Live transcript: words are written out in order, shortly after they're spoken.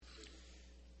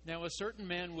Now a certain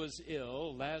man was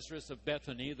ill, Lazarus of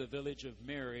Bethany, the village of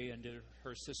Mary, and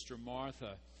her sister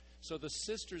Martha. So the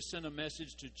sisters sent a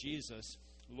message to Jesus,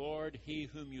 "Lord, he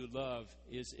whom you love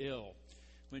is ill."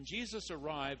 When Jesus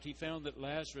arrived, he found that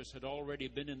Lazarus had already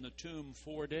been in the tomb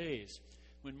 4 days.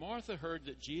 When Martha heard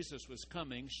that Jesus was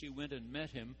coming, she went and met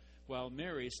him, while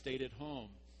Mary stayed at home.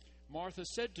 Martha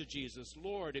said to Jesus,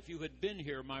 "Lord, if you had been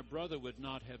here, my brother would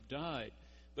not have died.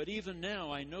 But even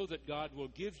now I know that God will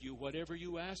give you whatever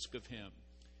you ask of him."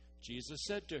 Jesus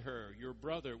said to her, "Your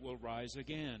brother will rise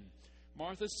again."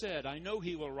 Martha said, "I know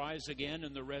he will rise again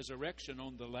in the resurrection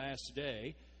on the last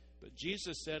day." But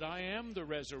Jesus said, "I am the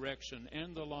resurrection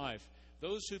and the life.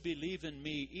 Those who believe in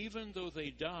me, even though they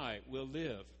die, will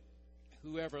live.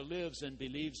 Whoever lives and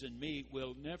believes in me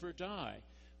will never die.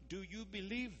 Do you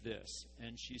believe this?"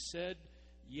 And she said,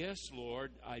 "Yes,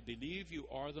 Lord, I believe you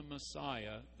are the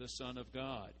Messiah, the Son of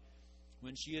God."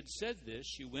 When she had said this,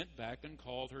 she went back and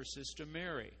called her sister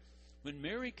Mary. When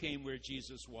Mary came where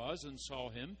Jesus was and saw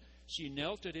him, she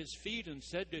knelt at his feet and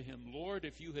said to him, "Lord,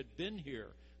 if you had been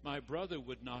here, my brother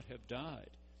would not have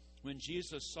died." When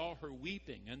Jesus saw her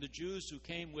weeping, and the Jews who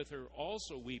came with her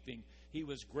also weeping, he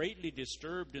was greatly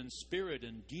disturbed in spirit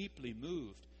and deeply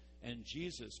moved, and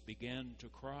Jesus began to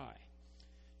cry.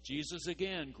 Jesus,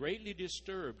 again, greatly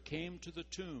disturbed, came to the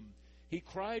tomb. He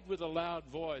cried with a loud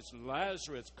voice,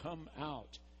 "Lazarus, come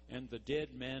out!" And the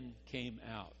dead man came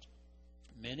out.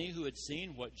 Many who had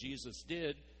seen what Jesus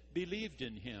did believed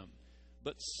in him,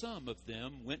 but some of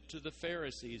them went to the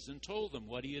Pharisees and told them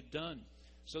what he had done.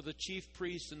 So the chief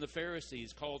priests and the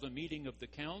Pharisees called a meeting of the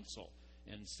council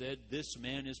and said, "This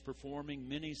man is performing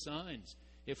many signs.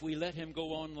 If we let him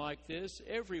go on like this,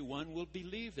 everyone will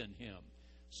believe in him."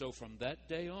 So from that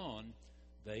day on,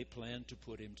 they planned to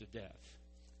put him to death.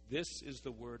 This is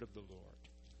the word of the Lord.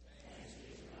 Thanks be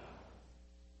to God.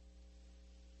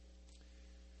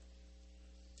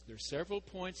 There are several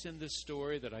points in this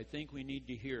story that I think we need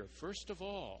to hear. First of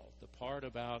all, the part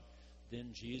about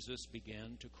then Jesus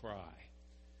began to cry.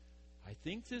 I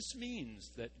think this means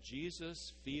that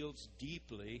Jesus feels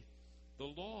deeply the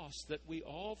loss that we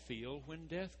all feel when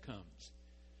death comes.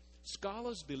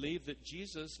 Scholars believe that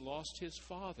Jesus lost his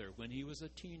father when he was a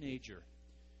teenager.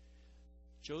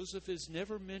 Joseph is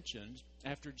never mentioned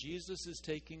after Jesus is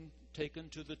taken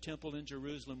to the temple in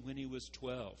Jerusalem when he was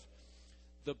 12.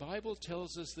 The Bible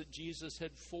tells us that Jesus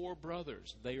had 4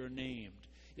 brothers. They are named.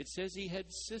 It says he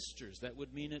had sisters. That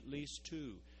would mean at least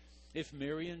 2. If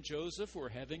Mary and Joseph were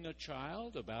having a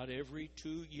child about every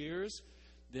 2 years,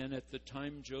 then at the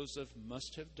time Joseph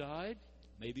must have died.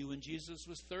 Maybe when Jesus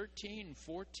was 13,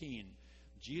 14,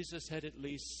 Jesus had at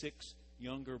least 6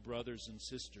 younger brothers and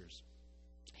sisters.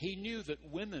 He knew that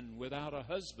women without a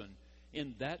husband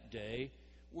in that day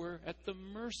were at the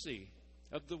mercy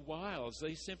of the wiles.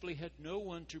 They simply had no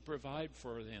one to provide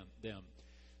for them.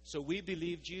 So we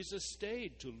believe Jesus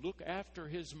stayed to look after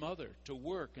his mother, to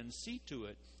work and see to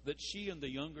it that she and the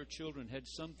younger children had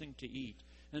something to eat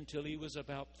until he was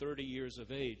about 30 years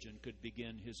of age and could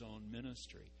begin his own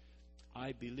ministry.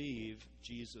 I believe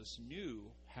Jesus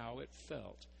knew how it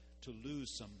felt to lose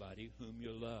somebody whom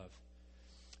you love.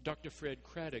 Dr. Fred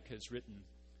Craddock has written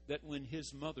that when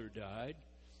his mother died,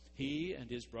 he and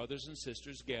his brothers and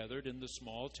sisters gathered in the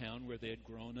small town where they had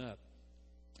grown up.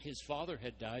 His father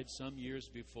had died some years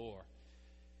before.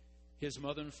 His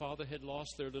mother and father had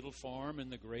lost their little farm in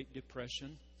the Great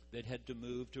Depression. They'd had to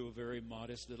move to a very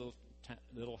modest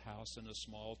little house in a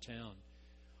small town.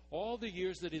 All the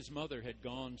years that his mother had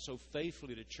gone so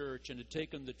faithfully to church and had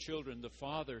taken the children, the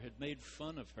father had made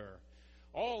fun of her.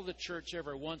 "All the church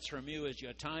ever wants from you is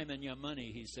your time and your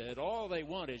money," he said. "All they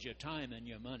want is your time and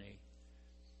your money."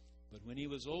 But when he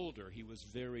was older, he was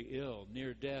very ill,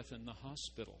 near death in the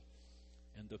hospital.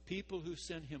 And the people who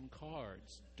sent him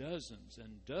cards, dozens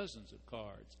and dozens of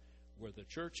cards, were the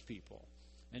church people.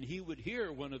 And he would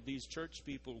hear one of these church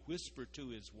people whisper to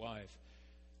his wife,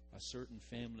 a certain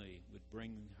family would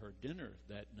bring her dinner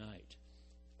that night.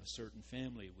 A certain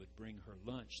family would bring her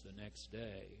lunch the next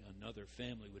day. Another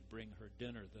family would bring her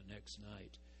dinner the next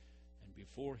night. And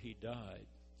before he died,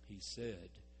 he said,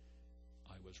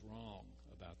 "I was wrong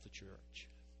about the church."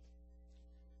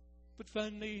 But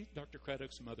finally, Dr.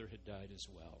 Craddock's mother had died as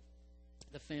well.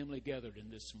 The family gathered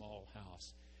in this small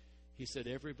house. He said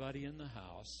everybody in the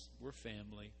house were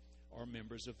family or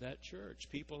members of that church,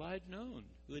 people I'd known,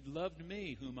 who had loved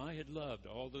me, whom I had loved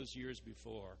all those years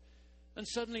before. And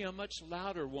suddenly a much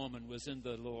louder woman was in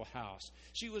the little house.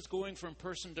 She was going from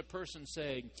person to person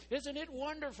saying, "Isn't it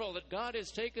wonderful that God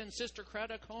has taken Sister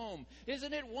Craddock home?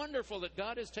 Isn't it wonderful that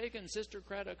God has taken Sister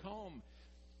Craddock home?"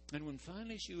 And when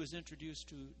finally she was introduced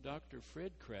to Dr.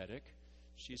 Fred Craddock,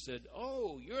 She said,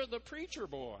 "Oh, you're the preacher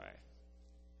boy."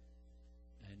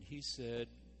 And he said,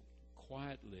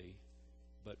 quietly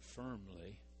but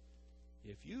firmly,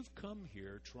 "If you've come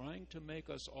here trying to make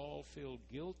us all feel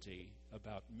guilty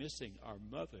about missing our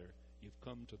mother, you've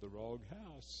come to the wrong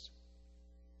house."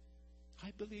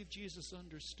 I believe Jesus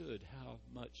understood how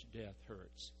much death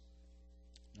hurts.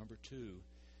 Number 2,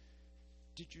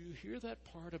 did you hear that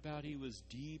part about he was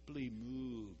deeply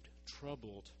moved,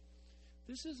 troubled?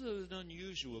 This is an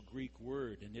unusual Greek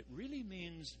word, and it really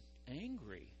means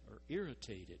angry or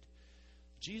irritated.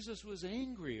 Jesus was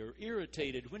angry or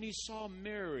irritated when he saw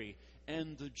Mary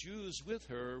and the Jews with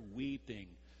her weeping.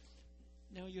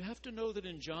 Now, you have to know that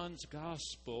in John's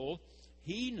gospel,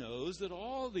 he knows that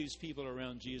all these people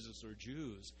around Jesus are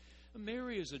Jews.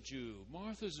 Mary is a Jew,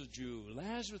 Martha's a Jew,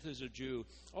 Lazarus is a Jew.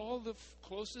 All the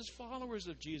closest followers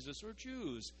of Jesus are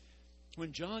Jews.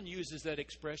 When John uses that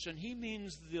expression, he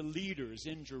means the leaders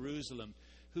in Jerusalem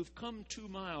who've come 2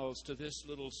 miles to this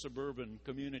little suburban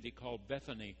community called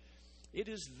Bethany. It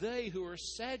is they who are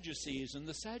Sadducees, and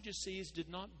the Sadducees did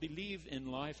not believe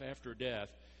in life after death.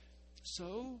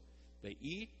 So they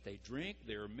eat, they drink,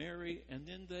 they're merry, and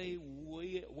then they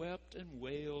wept and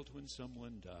wailed when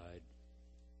someone died.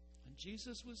 And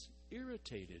Jesus was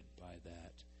irritated by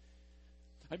that.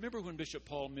 I remember when Bishop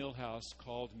Paul Milhouse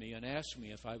called me and asked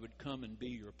me if I would come and be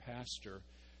your pastor.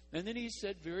 And then he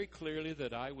said very clearly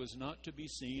that I was not to be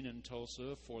seen in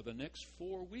Tulsa for the next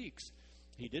 4 weeks.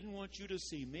 He didn't want you to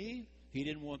see me. He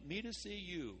didn't want me to see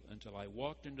you until I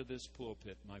walked into this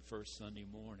pulpit my first Sunday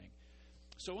morning.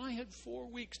 So I had 4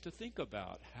 weeks to think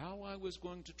about how I was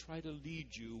going to try to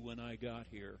lead you when I got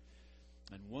here.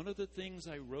 And one of the things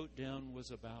I wrote down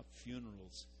was about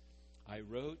funerals. I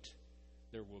wrote,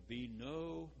 there will be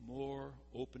no more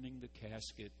opening the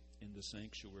casket in the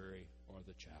sanctuary or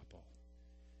the chapel.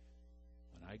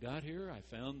 When I got here, I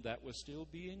found that was still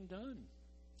being done.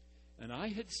 And I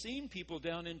had seen people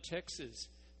down in Texas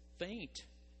faint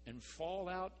and fall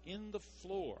out in the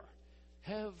floor,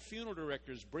 have funeral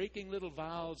directors breaking little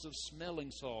vials of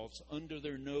smelling salts under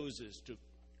their noses to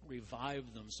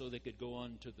revive them so they could go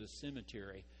on to the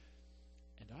cemetery.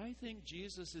 And I think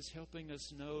Jesus is helping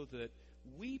us know that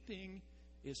weeping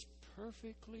is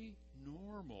perfectly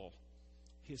normal.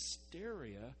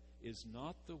 Hysteria is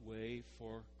not the way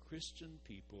for Christian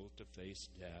people to face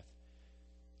death.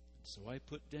 So I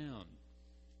put down,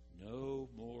 no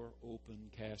more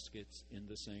open caskets in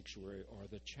the sanctuary or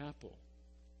the chapel.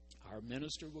 Our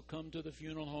minister will come to the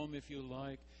funeral home if you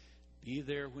like, be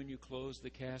there when you close the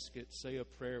casket, say a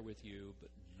prayer with you, but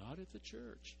not at the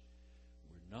church.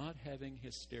 We're not having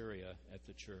hysteria at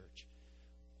the church.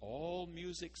 All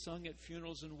music sung at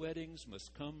funerals and weddings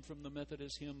must come from the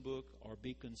Methodist hymn book or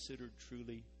be considered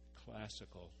truly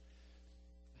classical.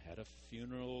 I had a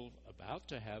funeral, about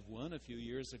to have one a few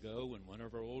years ago when one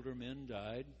of our older men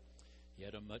died. He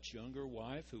had a much younger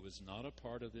wife who was not a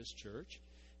part of this church,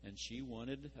 and she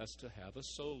wanted us to have a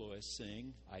soloist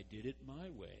sing, "I Did It My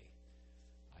Way."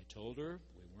 I told her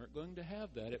we weren't going to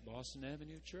have that at Boston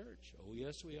Avenue Church. "Oh,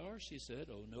 yes, we are," she said.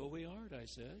 "Oh, no, we aren't," I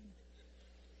said.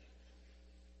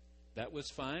 That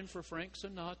was fine for Frank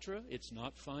Sinatra. It's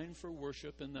not fine for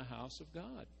worship in the house of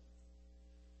God.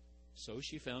 So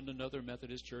she found another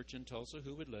Methodist church in Tulsa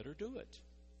who would let her do it.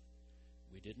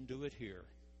 We didn't do it here,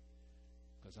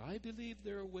 because I believe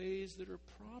there are ways that are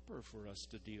proper for us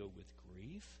to deal with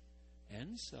grief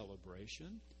and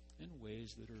celebration and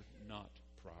ways that are not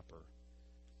proper.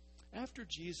 After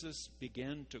Jesus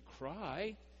began to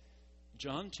cry,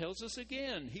 John tells us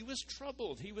again, he was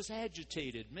troubled, he was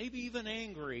agitated, maybe even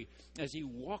angry, as he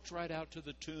walked right out to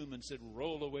the tomb and said,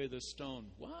 "Roll away the stone."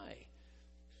 Why?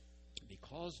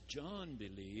 Because John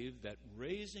believed that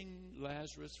raising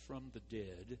Lazarus from the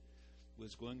dead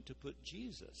was going to put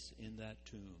Jesus in that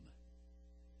tomb.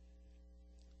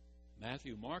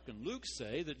 Matthew, Mark, and Luke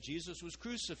say that Jesus was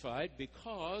crucified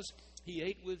because he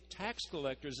ate with tax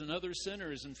collectors and other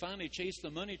sinners and finally chased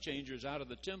the money changers out of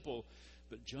the temple.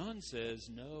 But John says,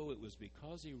 no, it was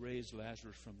because he raised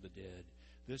Lazarus from the dead.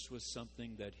 This was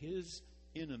something that his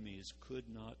enemies could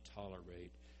not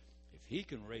tolerate. If he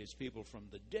can raise people from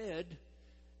the dead,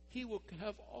 he will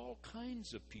have all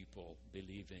kinds of people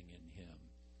believing in him.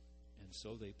 And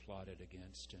so they plotted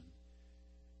against him.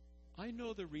 I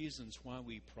know the reasons why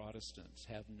we Protestants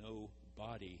have no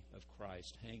body of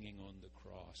Christ hanging on the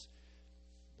cross.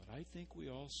 But I think we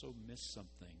also miss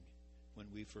something when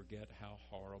we forget how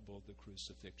horrible the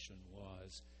crucifixion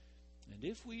was. And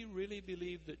if we really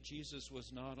believe that Jesus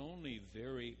was not only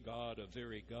very God of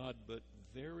very God, but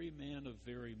very man of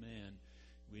very man,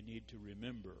 we need to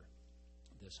remember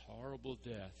this horrible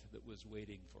death that was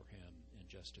waiting for him in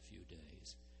just a few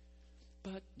days.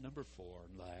 But number 4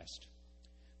 and last,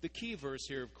 the key verse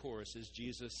here, of course, is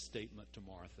Jesus' statement to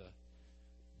Martha.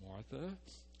 Martha,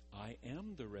 I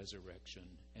am the resurrection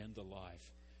and the life.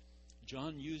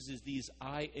 John uses these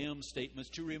I am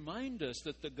statements to remind us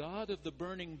that the God of the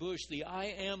burning bush, the I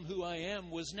am who I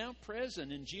am, was now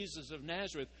present in Jesus of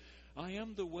Nazareth. I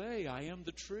am the way, I am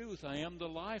the truth, I am the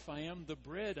life, I am the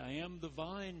bread, I am the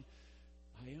vine,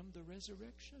 I am the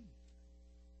resurrection.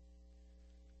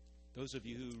 Those of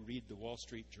you who read the Wall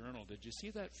Street Journal, did you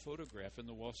see that photograph in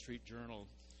the Wall Street Journal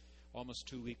almost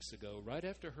 2 weeks ago, right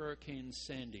after Hurricane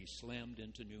Sandy slammed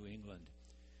into New England?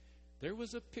 There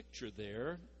was a picture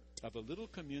there of a little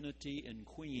community in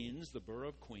Queens, the borough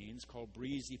of Queens, called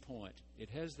Breezy Point. It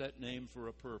has that name for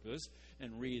a purpose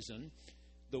and reason.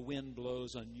 The wind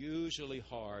blows unusually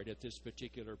hard at this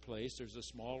particular place. There's a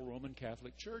small Roman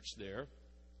Catholic church there.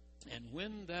 And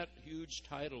when that huge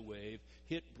tidal wave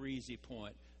hit Breezy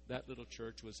Point, that little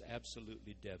church was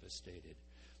absolutely devastated.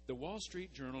 The Wall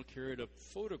Street Journal carried a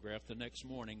photograph the next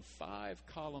morning, 5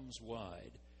 columns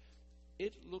wide.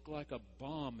 It looked like a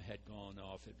bomb had gone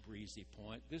off at Breezy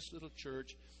Point. This little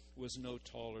church was no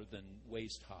taller than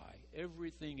waist high.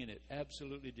 Everything in it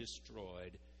absolutely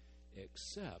destroyed,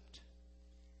 except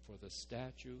for the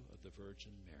statue of the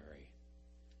Virgin Mary.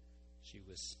 She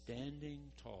was standing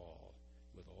tall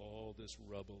with all this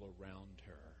rubble around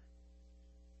her.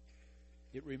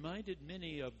 It reminded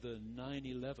many of the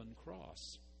 9/11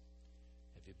 cross.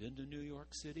 Have you been to New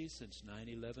York City since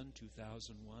 9/11,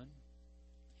 2001?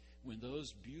 When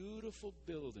those beautiful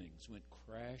buildings went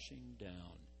crashing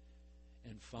down,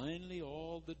 and finally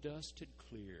all the dust had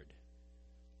cleared,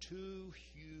 2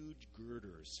 huge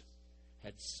girders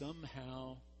had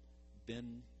somehow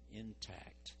been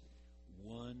intact,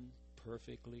 one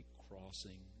perfectly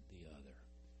crossing the other.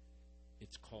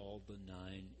 It's called the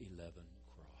 9/11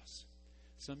 cross.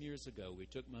 Some years ago, we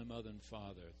took my mother and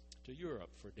father to Europe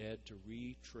for Dad to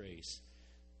retrace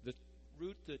the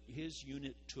route that his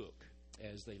unit took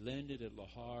as they landed at Le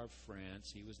Havre,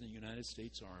 France. He was in the United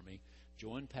States Army,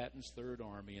 joined Patton's Third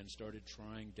Army, and started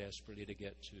trying desperately to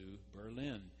get to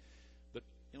Berlin. But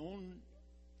en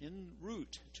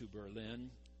route to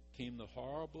Berlin came the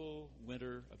horrible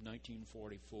winter of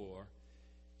 1944.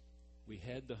 We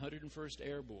had the 101st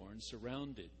Airborne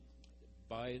surrounded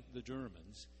by the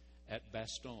Germans at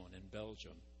Bastogne in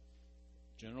Belgium.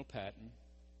 General Patton,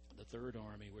 the Third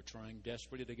Army, were trying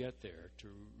desperately to get there to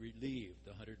relieve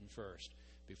the 101st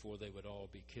before they would all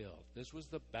be killed. This was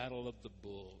the Battle of the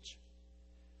Bulge.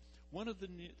 One of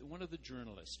the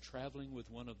journalists traveling with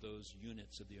one of those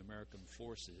units of the American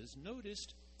forces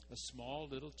noticed a small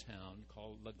little town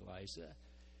called La Gleize,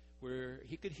 where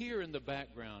he could hear in the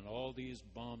background all these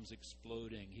bombs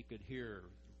exploding. He could hear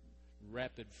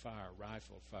rapid fire,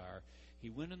 rifle fire. He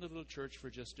went in the little church for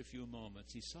just a few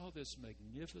moments. He saw this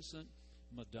magnificent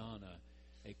Madonna,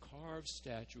 a carved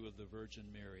statue of the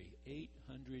Virgin Mary,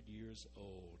 800 years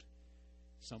old.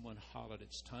 Someone hollered,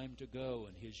 "It's time to go,"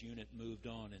 and his unit moved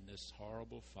on in this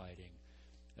horrible fighting.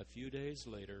 A few days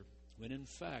later, when in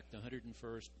fact the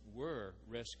 101st were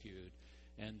rescued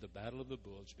and the Battle of the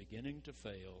Bulge beginning to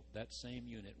fail, that same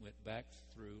unit went back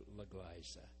through La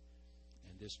Gleize.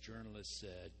 And this journalist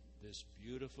said this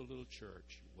beautiful little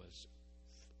church was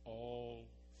all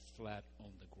flat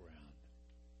on the ground.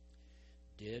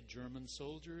 Dead German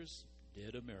soldiers,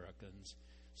 dead Americans,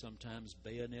 sometimes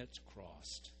bayonets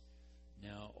crossed,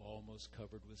 now almost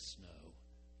covered with snow.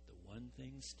 The one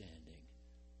thing standing,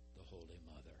 the Holy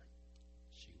Mother.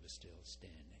 She was still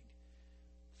standing.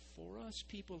 For us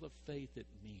people of faith, it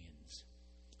means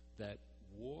that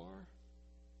war,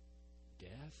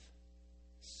 death,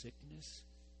 sickness,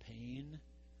 pain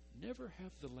never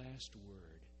have the last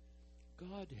word.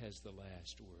 God has the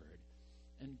last word.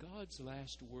 And God's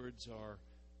last words are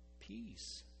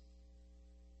peace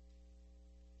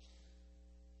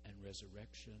and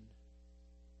resurrection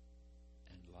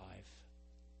and life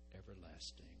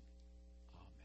everlasting.